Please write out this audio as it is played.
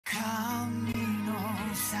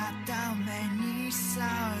定めにさ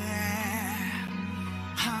え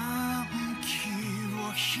反旗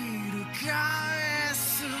を翻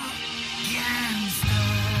す現実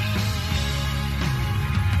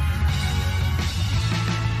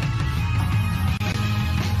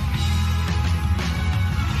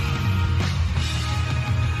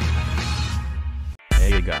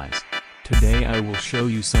Hey guys, today I will show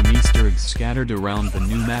you some Easter eggs scattered around the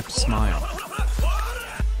new map Smile.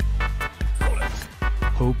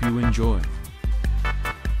 Hope you enjoy.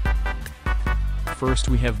 First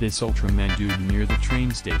we have this Ultraman dude near the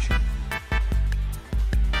train station.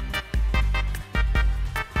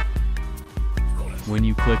 When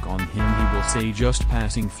you click on him he will say just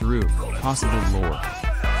passing through, possible lore.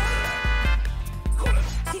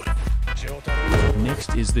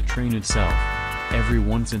 Next is the train itself. Every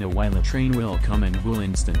once in a while a train will come and will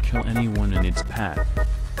instant kill anyone in its path.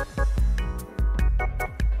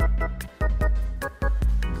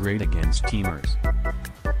 Great against teamers.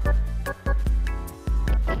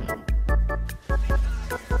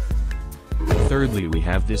 Thirdly we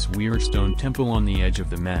have this weird stone temple on the edge of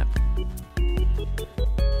the map.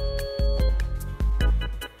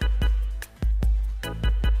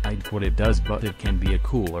 I doubt what it does, but it can be a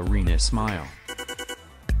cool arena Smile.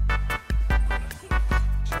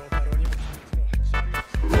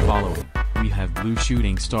 Following, we have blue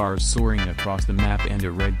shooting stars soaring across the map and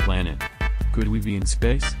a red planet. Could we be in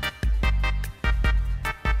space?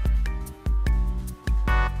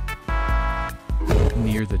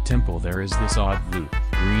 Near the temple there is this odd blue,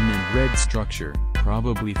 green and red structure,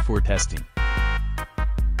 probably for testing.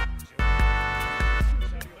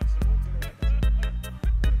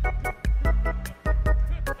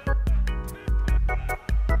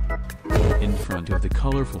 In front of the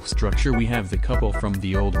colorful structure we have the couple from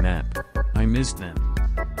the old map. I missed them.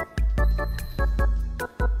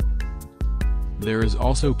 There is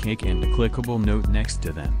also cake and a clickable note next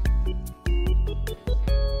to them.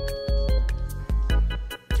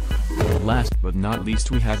 Last but not least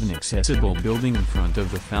we have an accessible building in front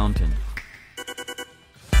of the fountain.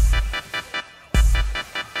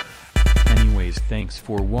 Anyways, thanks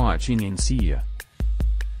for watching and see ya.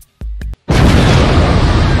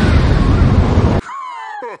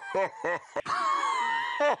 Ha ha ha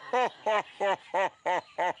ha ha ha ha ha.